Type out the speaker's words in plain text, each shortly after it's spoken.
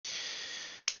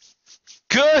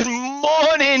Good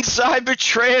morning, cyber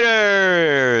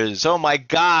traders. Oh my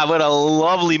God, what a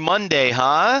lovely Monday,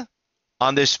 huh?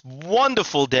 On this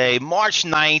wonderful day, March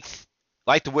 9th, I'd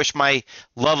like to wish my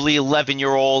lovely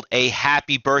 11-year-old a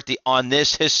happy birthday on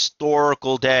this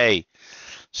historical day.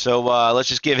 So let's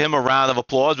just give him a round of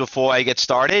applause before I get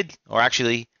started, or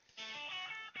actually,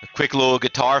 a quick little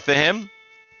guitar for him.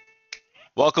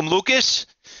 Welcome, Lucas.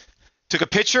 Took a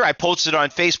picture. I posted it on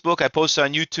Facebook. I posted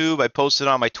on YouTube. I posted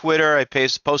on my Twitter. I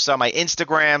posted on my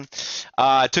Instagram.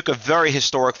 Took a very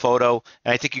historic photo,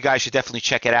 and I think you guys should definitely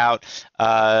check it out.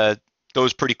 That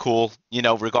was pretty cool,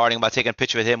 regarding about taking a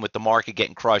picture with him with the market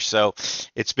getting crushed. So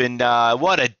it's been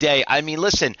what a day. I mean,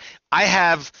 listen, I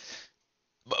have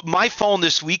my phone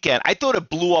this weekend. I thought it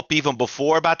blew up even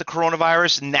before about the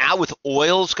coronavirus. Now with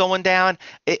oils going down,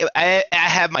 I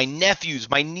have my nephews,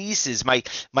 my nieces, my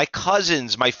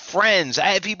cousins, my friends. I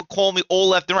have people calling me all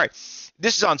left and right.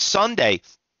 This is on Sunday,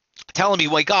 telling me,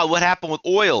 my God, what happened with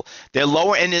oil? They're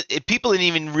lower, and people didn't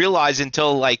even realize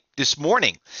until like this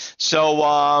morning. So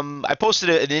I posted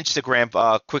an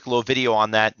Instagram quick little video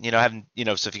on that.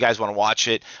 So if you guys want to watch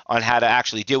it on how to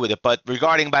actually deal with it. But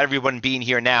regarding about everyone being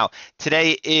here now,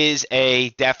 today is a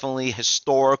definitely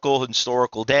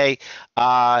historical day.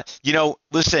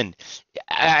 Listen,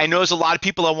 I know there's a lot of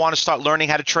people that want to start learning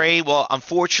how to trade. Well,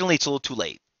 unfortunately, it's a little too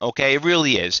late. Okay, it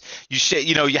really is.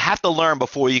 You have to learn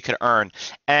before you can earn.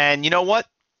 And you know what?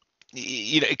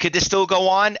 Could this still go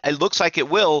on? It looks like it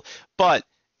will, but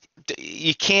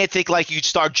you can't think like you'd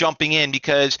start jumping in,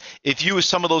 because if you were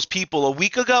some of those people a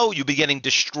week ago, you'd be getting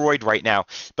destroyed right now.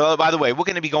 But by the way, we're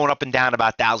going to be going up and down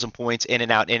about 1,000 points, in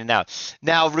and out, in and out.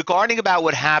 Now, regarding about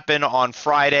what happened on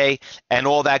Friday and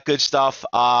all that good stuff,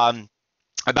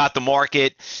 about the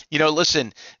market,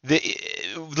 listen,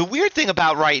 the weird thing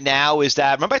about right now is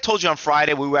that, remember I told you on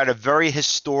Friday we were at a very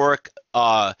historic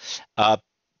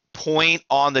point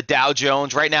on the Dow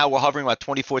Jones. Right now we're hovering about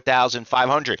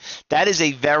 24,500. That is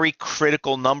a very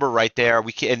critical number right there.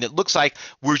 And it looks like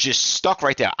we're just stuck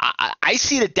right there. I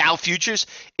see the Dow futures.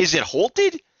 Is it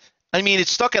halted? I mean,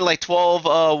 it's stuck at like 12.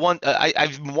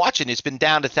 I've been watching. It's been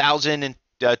down to 1,000 and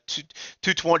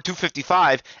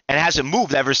 255, and it hasn't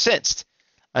moved ever since.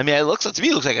 I mean, to me,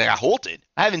 it looks like I got halted.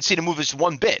 I haven't seen it move just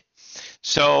one bit.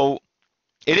 So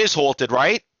it is halted,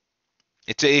 right?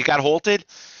 It got halted.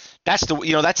 That's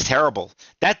terrible.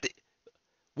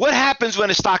 What happens when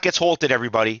a stock gets halted,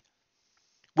 everybody?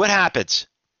 What happens?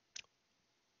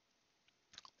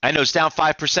 I know it's down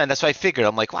 5%. That's what I figured.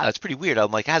 I'm like, wow, that's pretty weird.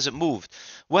 I'm like, hasn't moved.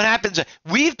 What happens?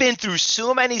 We've been through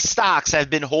so many stocks that have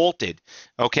been halted,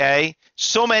 okay?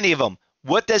 So many of them.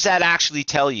 What does that actually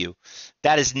tell you?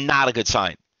 That is not a good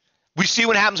sign. We see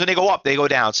what happens when they go up, they go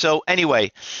down. So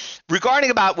anyway, regarding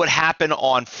about what happened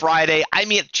on Friday, I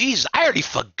mean, geez, I already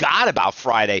forgot about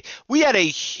Friday. We had a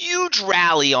huge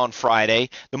rally on Friday.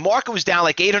 The market was down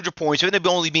like 800 points. They've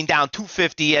only been down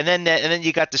 250, and then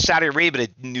you got the Saudi Arabia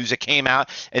news that came out,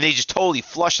 and they just totally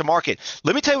flushed the market.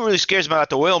 Let me tell you what really scares me about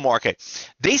the oil market.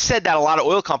 They said that a lot of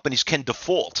oil companies can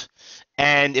default.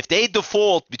 And if they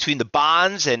default between the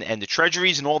bonds and the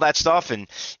treasuries and all that stuff, and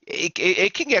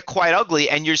it can get quite ugly,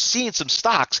 and you're seeing some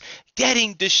stocks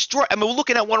getting destroyed. I mean, we're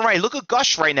looking at one right. Look at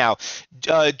Gush right now.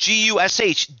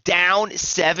 GUSH down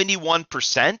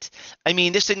 71%. I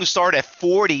mean, this thing was started at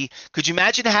 40. Could you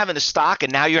imagine having a stock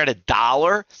and now you're at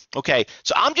 $1? Okay,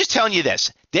 so I'm just telling you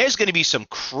this. There's going to be some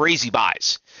crazy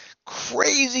buys.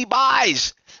 Crazy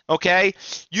buys. Okay,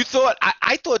 you thought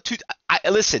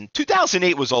listen,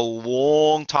 2008 was a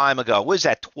long time ago. What is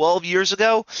that, 12 years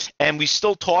ago? And we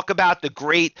still talk about the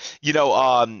great,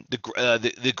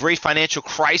 the great financial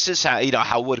crisis.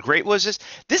 How what great was this?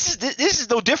 This is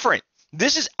no different.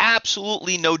 This is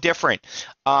absolutely no different.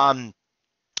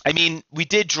 I mean,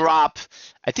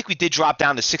 I think we did drop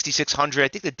down to 6,600. I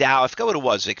think the Dow, I forgot what it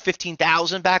was, like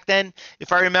 15,000 back then,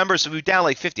 if I remember. So we were down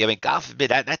like 50. I mean, God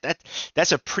forbid,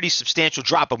 that's a pretty substantial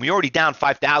drop. And we're already down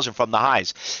 5,000 from the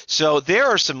highs. So there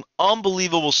are some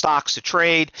unbelievable stocks to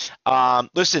trade.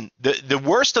 Listen, the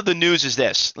worst of the news is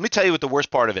this. Let me tell you what the worst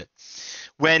part of it.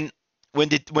 When the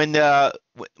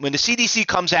CDC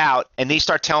comes out and they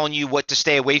start telling you what to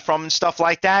stay away from and stuff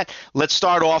like that, let's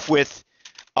start off with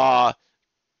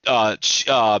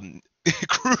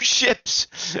cruise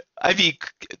ships. I mean,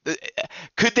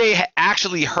 could they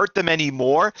actually hurt them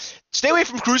anymore? Stay away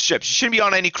from cruise ships. You shouldn't be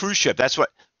on any cruise ship. That's what,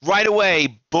 right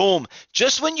away, boom.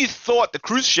 Just when you thought the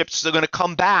cruise ships are going to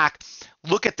come back,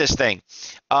 look at this thing.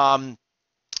 Let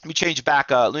me change it back.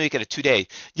 Let me make it a 2-day.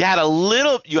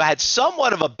 You had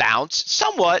somewhat of a bounce,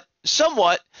 somewhat.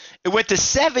 It went to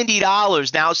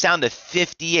 $70. Now it's down to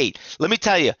 58. Let me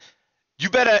tell you,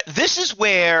 this is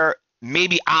where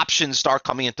maybe options start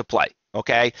coming into play.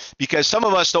 okay? Because some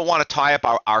of us don't want to tie up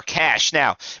our cash.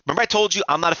 Now, remember I told you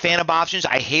I'm not a fan of options.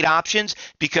 I hate options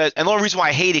because, and the only reason why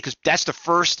I hate it because that's the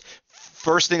first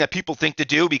thing that people think to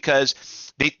do because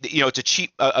it's a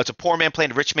cheap, it's a poor man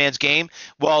playing a rich man's game.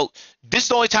 Well, this is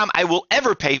the only time I will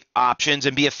ever pay options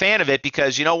and be a fan of it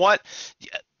because you know what?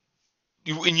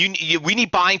 We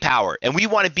need buying power and we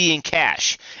want to be in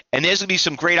cash, and there's going to be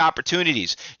some great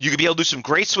opportunities. You could be able to do some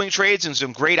great swing trades and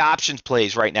some great options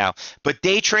plays right now, but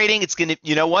day trading, it's going to,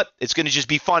 you know what, it's going to just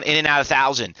be fun in and out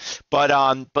 1,000.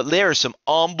 But there are some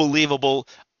unbelievable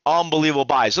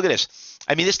buys. Look at this.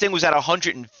 I mean, this thing was at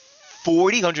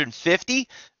 140, 150,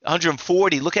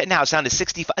 140. Look at it now, it's down to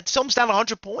 65. It's almost down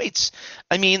 100 points.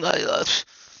 I mean,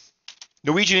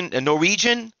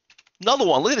 Norwegian. Another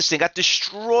one. Look at this thing. Got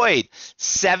destroyed.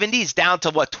 70s down to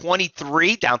what?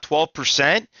 23, down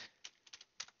 12%.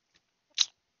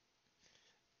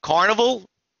 Carnival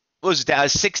was down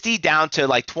 60, down to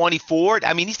like 24.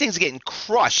 I mean, these things are getting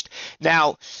crushed.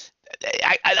 Now,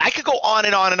 I could go on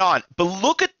and on and on, but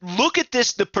look at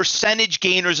this, the percentage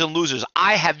gainers and losers.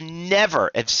 I have never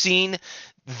seen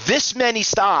this many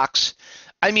stocks.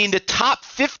 I mean, the top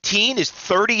 15 is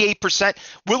 38%.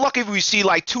 We're lucky if we see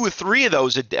like 2 or 3 of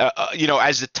those,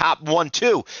 as the top 1,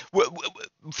 2.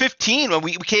 15,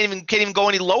 we can't even go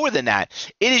any lower than that.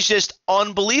 It is just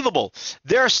unbelievable.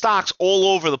 There are stocks all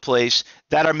over the place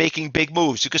that are making big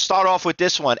moves. You could start off with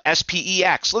this one,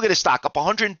 SPEX. Look at this stock, up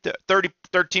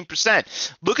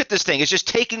 113%. Look at this thing. It's just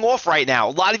taking off right now. A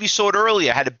lot of you saw it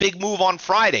earlier. Had a big move on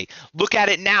Friday. Look at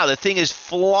it now. The thing is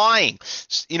flying.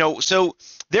 So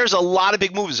there's a lot of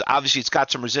big moves. Obviously, it's got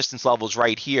some resistance levels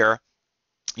right here,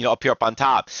 up here up on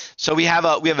top. So we have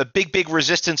a big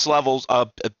resistance levels, a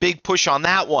big push on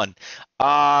that one.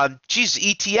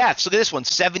 ETFs. Look at this one,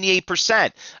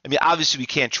 78%. I mean, obviously we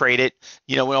can't trade it.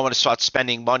 We don't want to start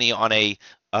spending money on a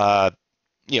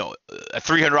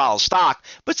 $300 stock,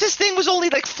 but this thing was only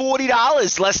like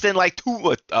 $40 less than like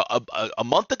a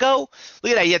month ago.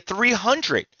 Look at that, you had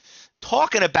 300.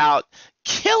 Talking about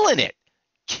killing it.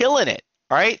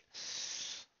 All right.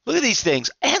 Look at these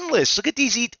things, endless. Look at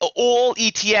these all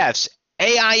ETFs.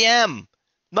 AIM,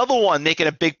 another one making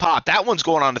a big pop. That one's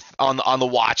going on the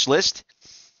watch list.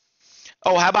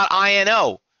 Oh, how about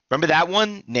INO? Remember that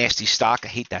one? Nasty stock. I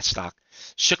hate that stock.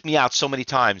 Shook me out so many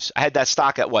times. I had that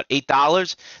stock at what,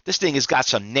 $8? This thing has got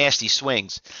some nasty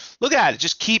swings. Look at it.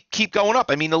 Just keep going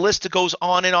up. I mean, the list goes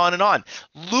on and on and on.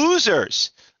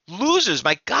 Losers.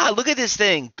 My God, look at this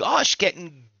thing. Gosh,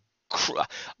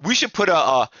 we should put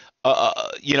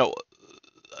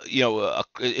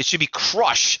it should be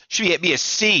crush. Should be a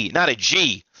C, not a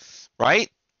G,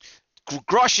 right?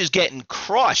 Crush is getting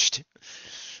crushed.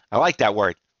 I like that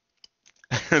word.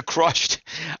 Crushed.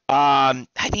 I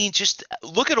mean, just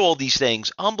look at all these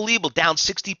things. Unbelievable. Down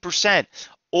 60%.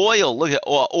 Oil. Look at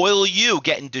oil.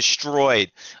 Getting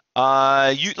destroyed.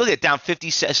 You look at down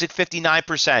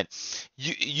 59%.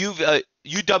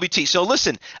 UWT. So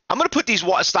listen, I'm going to put these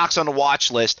stocks on the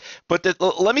watch list, but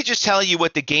let me just tell you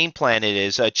what the game plan it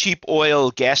is. Cheap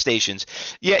oil gas stations.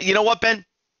 Yeah, you know what, Ben?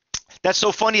 That's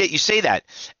so funny that you say that.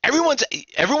 Everyone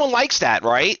likes that,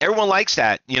 right? Everyone likes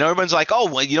that. Everyone's like, oh,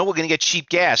 well, we're going to get cheap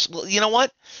gas. Well, you know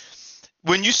what?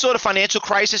 When you saw the financial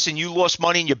crisis and you lost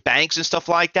money in your banks and stuff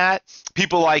like that,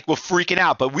 people were freaking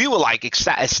out, but we were like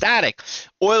ecstatic.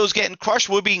 Oil is getting crushed,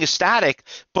 we're being ecstatic,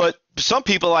 but some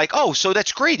people are like, oh, so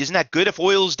that's great. Isn't that good if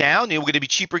oil is down? We're going to be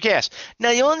cheaper gas. Now,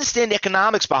 you understand the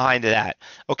economics behind that.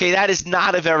 Okay, that is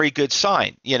not a very good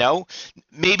sign,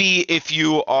 Maybe if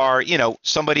you are,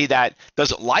 somebody that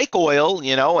doesn't like oil,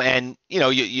 and,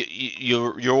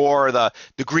 you're the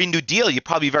Green New Deal, you're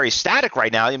probably very ecstatic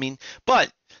right now. I mean,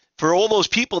 but for all those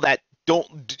people that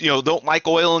don't like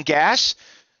oil and gas,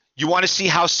 you want to see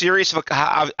how serious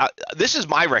this is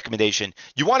my recommendation.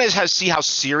 You want to see how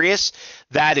serious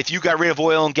that if you got rid of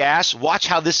oil and gas, watch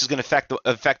how this is going to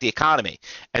affect the economy,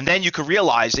 and then you can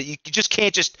realize that you just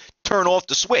can't just turn off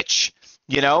the switch.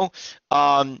 You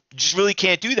just really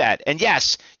can't do that. And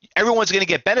yes, everyone's going to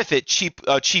get benefit cheap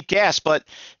gas, but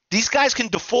these guys can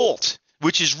default,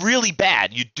 which is really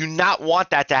bad. You do not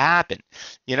want that to happen.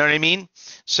 You know what I mean?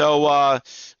 So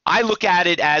I look at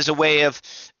it as a way of,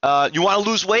 you want to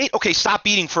lose weight? Okay, stop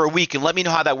eating for a week and let me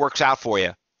know how that works out for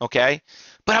you, okay?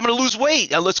 But I'm going to lose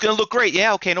weight. It's going to look great.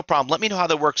 Yeah, okay, no problem. Let me know how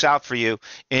that works out for you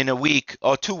in a week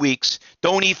or 2 weeks.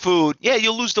 Don't eat food. Yeah,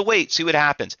 you'll lose the weight. See what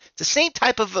happens. It's the same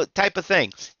type of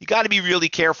thing. You got to be really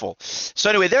careful.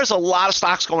 So anyway, there's a lot of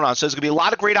stocks going on. So there's going to be a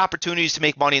lot of great opportunities to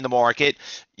make money in the market.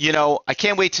 I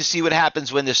can't wait to see what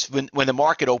happens when the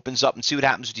market opens up and see what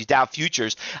happens with these Dow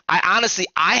futures. I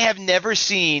have never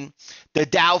seen the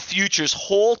Dow futures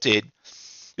halted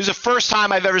This is the first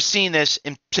time I've ever seen this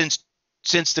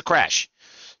since the crash.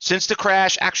 Since the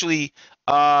crash, actually,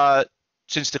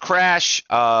 since the crash,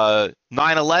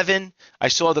 9/11, I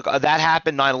saw that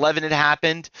happen. 9/11 had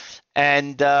happened,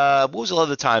 and what was the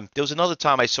other time? There was another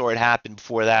time I saw it happen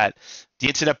before that. The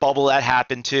internet bubble that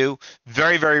happened too.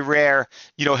 Very, very rare,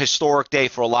 historic day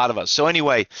for a lot of us. So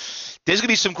anyway, there's gonna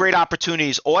be some great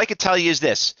opportunities. All I can tell you is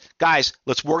this, guys.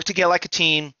 Let's work together like a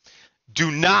team.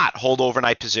 Do not hold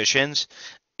overnight positions.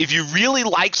 If you really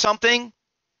like something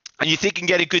and you think you can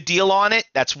get a good deal on it,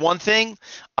 that's one thing.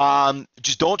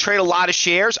 Just don't trade a lot of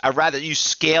shares. I'd rather you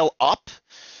scale up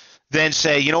than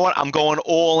say, you know what, I'm going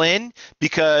all in,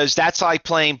 because that's like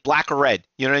playing black or red.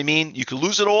 You know what I mean? You could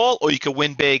lose it all or you could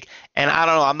win big. And I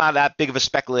don't know, I'm not that big of a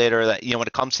speculator that, when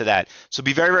it comes to that. So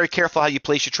be very, very careful how you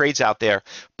place your trades out there.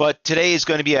 But today is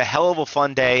going to be a hell of a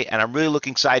fun day, and I'm really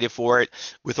looking excited for it.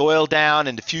 With oil down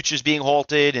and the futures being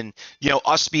halted, and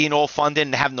us being all funded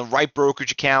and having the right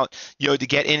brokerage account, to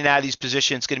get in and out of these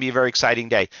positions, it's going to be a very exciting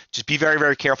day. Just be very,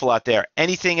 very careful out there.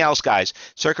 Anything else, guys?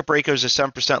 Circuit breakers are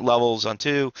 7% levels on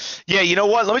 2. Yeah, you know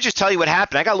what? Let me just tell you what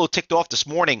happened. I got a little ticked off this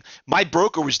morning. My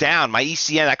broker was down, my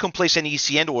ECN. I couldn't place any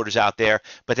ECN orders out there,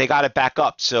 but they got it back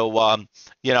up. So, I'm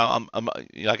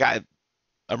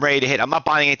ready to hit. I'm not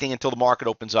buying anything until the market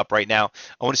opens up right now.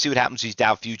 I want to see what happens to these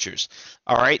Dow futures.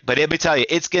 All right, but let me tell you,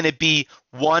 it's going to be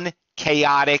one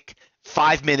chaotic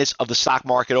 5 minutes of the stock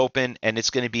market open, and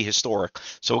it's going to be historic.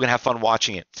 So we're going to have fun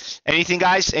watching it. Anything,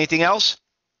 guys? Anything else?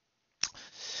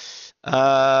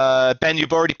 Ben,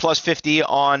 you've already plus 50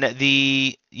 on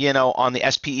the, on the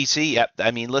SPEC. Yep. I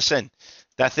mean, listen,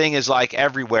 that thing is like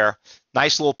everywhere.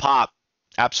 Nice little pop.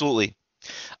 Absolutely.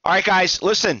 All right, guys,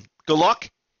 listen, good luck.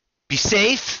 Be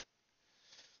safe.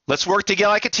 Let's work together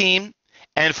like a team.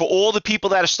 And for all the people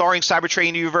that are starting Cyber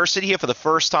Trading University here for the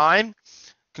first time,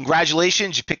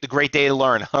 congratulations, you picked a great day to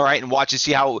learn, all right, and watch and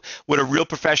see what a real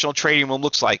professional trading room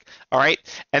looks like, all right?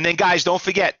 And then, guys, don't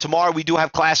forget, tomorrow we do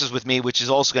have classes with me, which is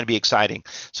also going to be exciting.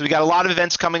 So we got a lot of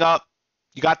events coming up.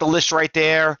 You got the list right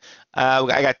there.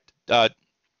 I got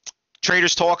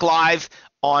Traders Talk Live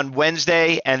on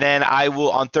Wednesday, and then I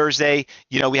will on Thursday,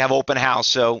 we have open house,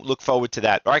 so look forward to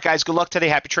that. All right, guys, good luck today.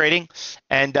 Happy trading,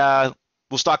 and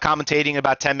we'll start commentating in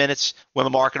about 10 minutes when the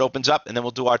market opens up, and then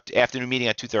we'll do our afternoon meeting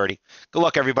at 2:30. Good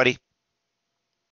luck, everybody.